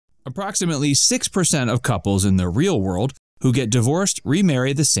Approximately 6% of couples in the real world who get divorced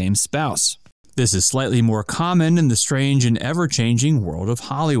remarry the same spouse. This is slightly more common in the strange and ever-changing world of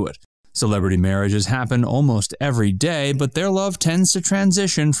Hollywood. Celebrity marriages happen almost every day, but their love tends to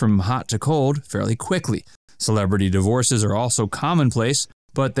transition from hot to cold fairly quickly. Celebrity divorces are also commonplace,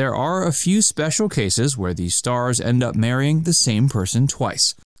 but there are a few special cases where these stars end up marrying the same person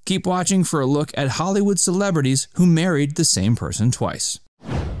twice. Keep watching for a look at Hollywood celebrities who married the same person twice.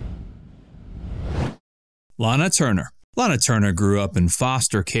 Lana Turner. Lana Turner grew up in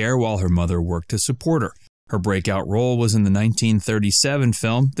foster care while her mother worked to support her. Her breakout role was in the 1937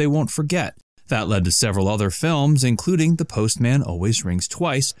 film They Won't Forget. That led to several other films, including The Postman Always Rings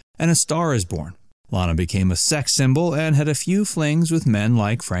Twice and A Star is Born. Lana became a sex symbol and had a few flings with men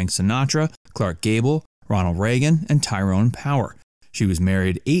like Frank Sinatra, Clark Gable, Ronald Reagan, and Tyrone Power. She was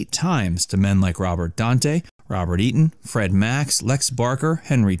married 8 times to men like Robert Dante, Robert Eaton, Fred Max, Lex Barker,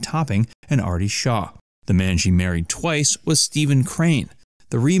 Henry Topping, and Artie Shaw. The man she married twice was Stephen Crane.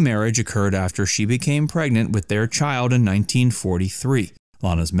 The remarriage occurred after she became pregnant with their child in 1943.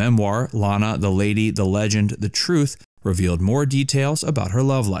 Lana's memoir, Lana, the Lady, the Legend, the Truth, revealed more details about her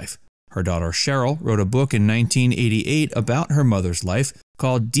love life. Her daughter Cheryl wrote a book in 1988 about her mother's life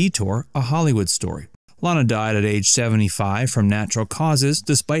called Detour, a Hollywood Story. Lana died at age 75 from natural causes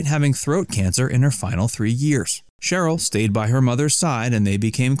despite having throat cancer in her final 3 years. Cheryl stayed by her mother's side and they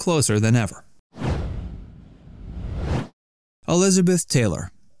became closer than ever. Elizabeth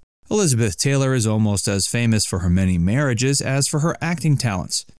Taylor. Elizabeth Taylor is almost as famous for her many marriages as for her acting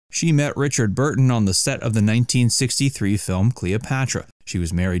talents. She met Richard Burton on the set of the 1963 film Cleopatra. She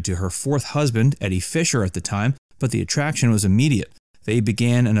was married to her 4th husband, Eddie Fisher, at the time, but the attraction was immediate. They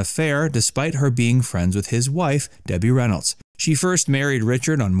began an affair despite her being friends with his wife, Debbie Reynolds. She first married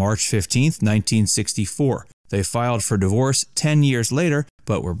Richard on March 15, 1964. They filed for divorce 10 years later,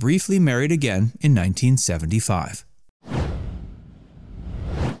 but were briefly married again in 1975.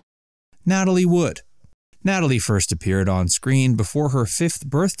 Natalie Wood. Natalie first appeared on screen before her 5th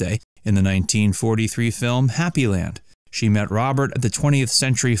birthday in the 1943 film Happy Land. She met Robert at the 20th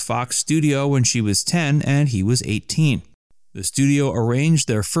Century Fox studio when she was 10 and he was 18. The studio arranged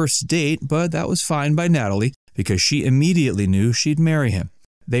their first date, but that was fine by Natalie because she immediately knew she'd marry him.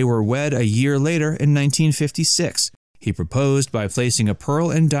 They were wed a year later in 1956. He proposed by placing a pearl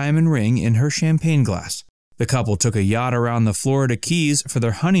and diamond ring in her champagne glass. The couple took a yacht around the Florida Keys for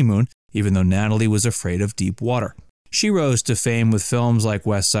their honeymoon, even though Natalie was afraid of deep water. She rose to fame with films like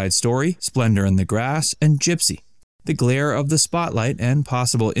West Side Story, Splendor in the Grass, and Gypsy. The glare of the spotlight and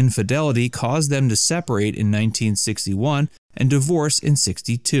possible infidelity caused them to separate in 1961 and divorce in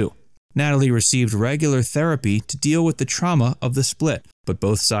 1962. Natalie received regular therapy to deal with the trauma of the split, but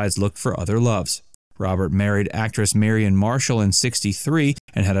both sides looked for other loves. Robert married actress Marion Marshall in 1963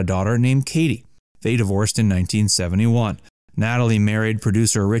 and had a daughter named Katie. They divorced in 1971. Natalie married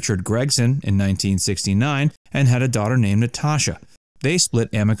producer Richard Gregson in 1969 and had a daughter named Natasha. They split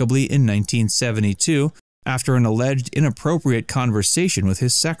amicably in 1972 after an alleged inappropriate conversation with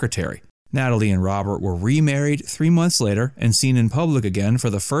his secretary. Natalie and Robert were remarried 3 months later and seen in public again for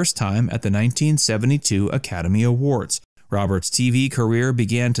the first time at the 1972 Academy Awards. Robert's TV career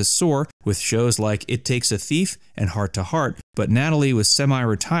began to soar with shows like It Takes a Thief and Heart to Heart, but Natalie was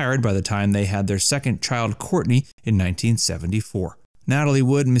semi-retired by the time they had their second child, Courtney, in 1974. Natalie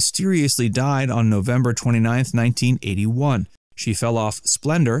Wood mysteriously died on November 29, 1981. She fell off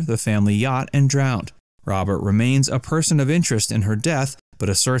Splendor, the family yacht, and drowned. Robert remains a person of interest in her death, but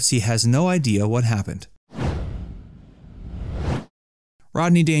asserts he has no idea what happened.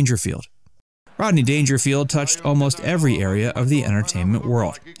 Rodney Dangerfield. Rodney Dangerfield touched almost every area of the entertainment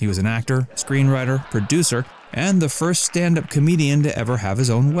world. He was an actor, screenwriter, producer, and the first stand-up comedian to ever have his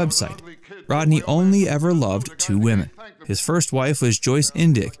own website. Rodney only ever loved 2 women. His first wife was Joyce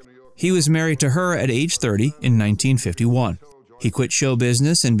Indig. He was married to her at age 30 in 1951. He quit show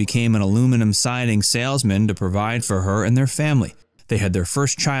business and became an aluminum siding salesman to provide for her and their family. They had their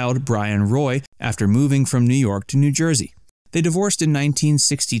first child, Brian Roy, after moving from New York to New Jersey. They divorced in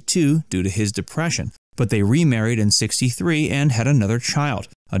 1962 due to his depression, but they remarried in 1963 and had another child,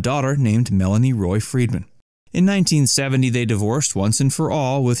 a daughter named Melanie Roy Friedman. In 1970, they divorced once and for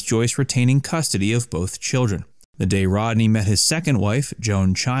all, with Joyce retaining custody of both children. The day Rodney met his second wife,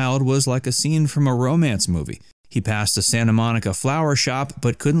 Joan Child, was like a scene from a romance movie. He passed a Santa Monica flower shop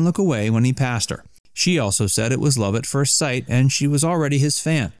but couldn't look away when he passed her. She also said it was love at first sight and she was already his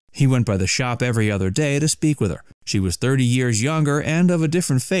fan. He went by the shop every other day to speak with her. She was 30 years younger and of a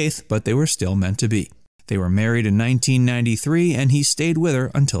different faith, but they were still meant to be. They were married in 1993 and he stayed with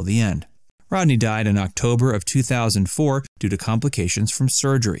her until the end. Rodney died in October of 2004 due to complications from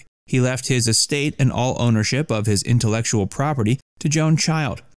surgery. He left his estate and all ownership of his intellectual property to Joan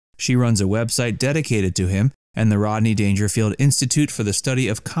Child. She runs a website dedicated to him and the Rodney Dangerfield Institute for the Study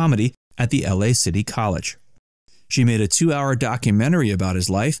of Comedy at the LA City College. She made a 2-hour documentary about his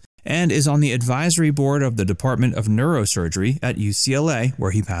life and is on the advisory board of the Department of Neurosurgery at UCLA,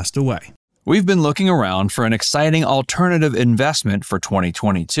 where he passed away. We've been looking around for an exciting alternative investment for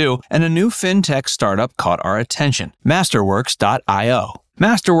 2022, and a new fintech startup caught our attention, Masterworks.io.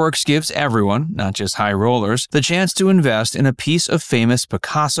 Masterworks gives everyone, not just high rollers, the chance to invest in a piece of famous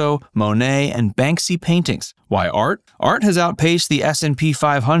Picasso, Monet, and Banksy paintings. Why art? Art has outpaced the S&P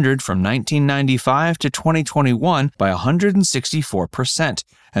 500 from 1995 to 2021 by 164%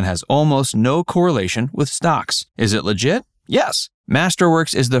 and has almost no correlation with stocks. Is it legit? Yes.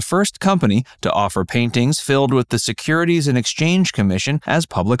 Masterworks is the first company to offer paintings filled with the Securities and Exchange Commission as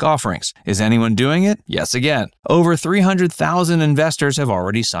public offerings. Is anyone doing it? Yes again. Over 300,000 investors have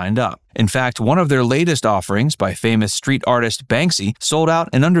already signed up. In fact, one of their latest offerings by famous street artist Banksy sold out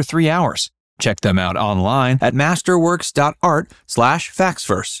in under 3 hours. Check them out online at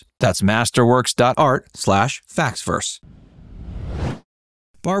masterworks.art/factsverse. That's masterworks.art/factsverse.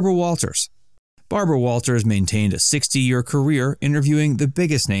 Barbara Walters. Barbara Walters maintained a 60-year career interviewing the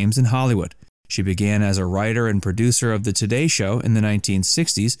biggest names in Hollywood. She began as a writer and producer of The Today Show in the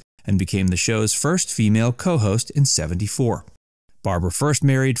 1960s and became the show's first female co-host in '74. Barbara first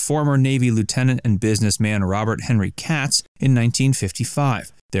married former Navy lieutenant and businessman Robert Henry Katz in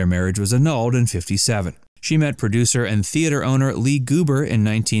 1955. Their marriage was annulled in '57. She met producer and theater owner Lee Goober in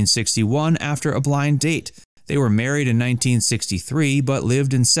 1961 after a blind date. They were married in 1963 but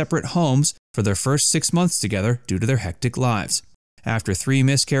lived in separate homes for their first 6 months together due to their hectic lives. After 3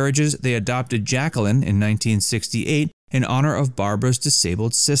 miscarriages, they adopted Jacqueline in 1968 in honor of Barbara's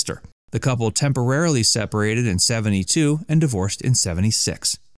disabled sister. The couple temporarily separated in '72 and divorced in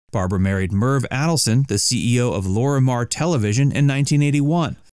 '76. Barbara married Merv Alderson, the CEO of Lorimar Television, in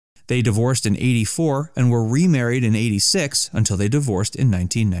 1981. They divorced in '84 and were remarried in '86 until they divorced in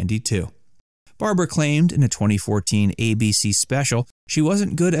 1992. Barbara claimed in a 2014 ABC special she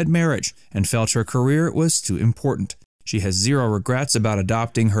wasn't good at marriage and felt her career was too important. She has 0 regrets about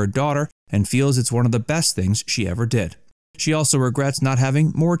adopting her daughter and feels it's one of the best things she ever did. She also regrets not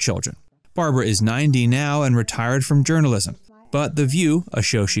having more children. Barbara is 90 now and retired from journalism, but The View, a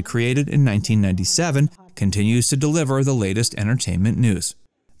show she created in 1997, continues to deliver the latest entertainment news.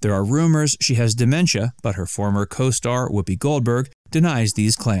 There are rumors she has dementia, but her former co-star Whoopi Goldberg denies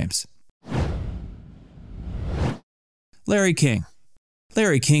these claims. Larry King.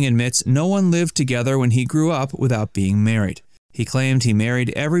 Larry King admits no one lived together when he grew up without being married. He claimed he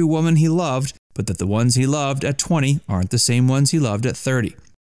married every woman he loved, but that the ones he loved at 20 aren't the same ones he loved at 30.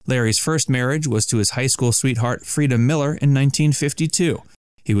 Larry's first marriage was to his high school sweetheart Frida Miller in 1952.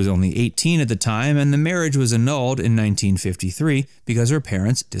 He was only 18 at the time, and the marriage was annulled in 1953 because her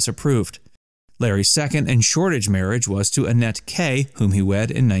parents disapproved. Larry's second and shortage marriage was to Annette Kay, whom he wed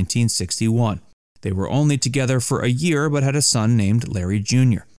in 1961. They were only together for a year but had a son named Larry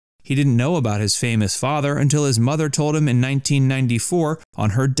Jr. He didn't know about his famous father until his mother told him in 1994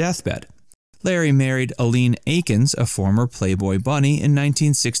 on her deathbed. Larry married Alene Atkins, a former Playboy bunny, in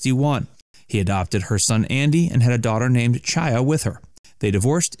 1961. He adopted her son Andy and had a daughter named Chaya with her. They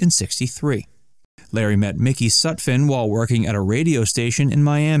divorced in '63. Larry met Mickey Sutphin while working at a radio station in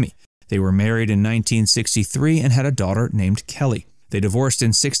Miami. They were married in 1963 and had a daughter named Kelly. They divorced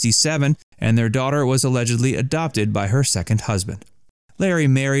in '67, and their daughter was allegedly adopted by her second husband. Larry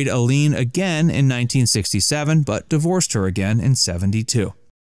married Alene again in 1967, but divorced her again in '72.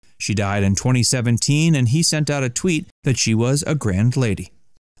 She died in 2017, and he sent out a tweet that she was a grand lady.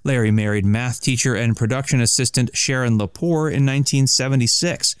 Larry married math teacher and production assistant Sharon Lepore in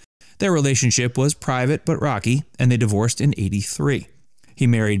 1976. Their relationship was private but rocky, and they divorced in '83. He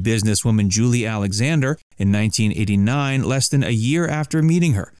married businesswoman Julie Alexander in 1989, less than a year after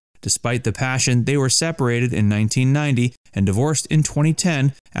meeting her. Despite the passion, they were separated in 1990 and divorced in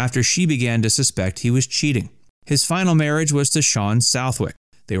 2010 after she began to suspect he was cheating. His final marriage was to Sean Southwick.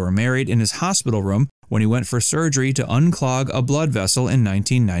 They were married in his hospital room when he went for surgery to unclog a blood vessel in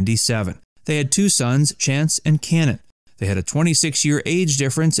 1997. They had 2 sons, Chance and Cannon. They had a 26-year age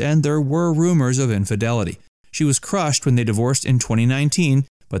difference, and there were rumors of infidelity. She was crushed when they divorced in 2019,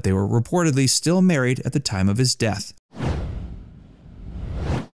 but they were reportedly still married at the time of his death.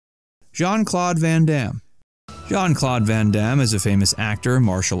 Jean-Claude Van Dame. Jean-Claude Van Dame is a famous actor,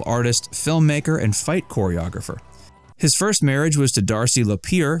 martial artist, filmmaker, and fight choreographer. His first marriage was to Darcy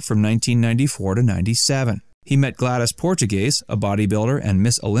Lapierre from 1994 to '97. He met Gladys Portugues, a bodybuilder and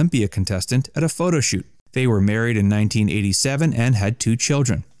Miss Olympia contestant, at a photo shoot. They were married in 1987 and had 2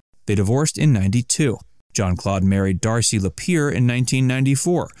 children. They divorced in 1992. Jean-Claude married Darcy Lapierre in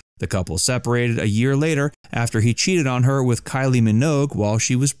 1994. The couple separated a year later after he cheated on her with Kylie Minogue while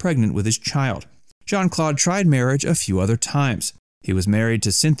she was pregnant with his child. Jean-Claude tried marriage a few other times. He was married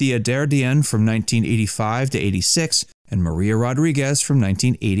to Cynthia Dardien from 1985 to 86 and Maria Rodriguez from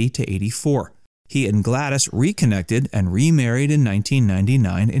 1980 to 84. He and Gladys reconnected and remarried in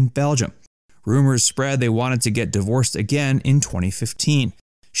 1999 in Belgium. Rumors spread they wanted to get divorced again in 2015.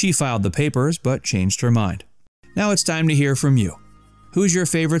 She filed the papers but changed her mind. Now it's time to hear from you. Who's your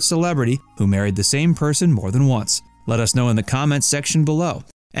favorite celebrity who married the same person more than once? Let us know in the comments section below.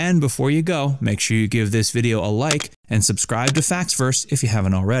 And before you go, make sure you give this video a like and subscribe to Factsverse if you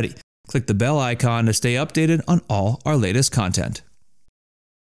haven't already. Click the bell icon to stay updated on all our latest content.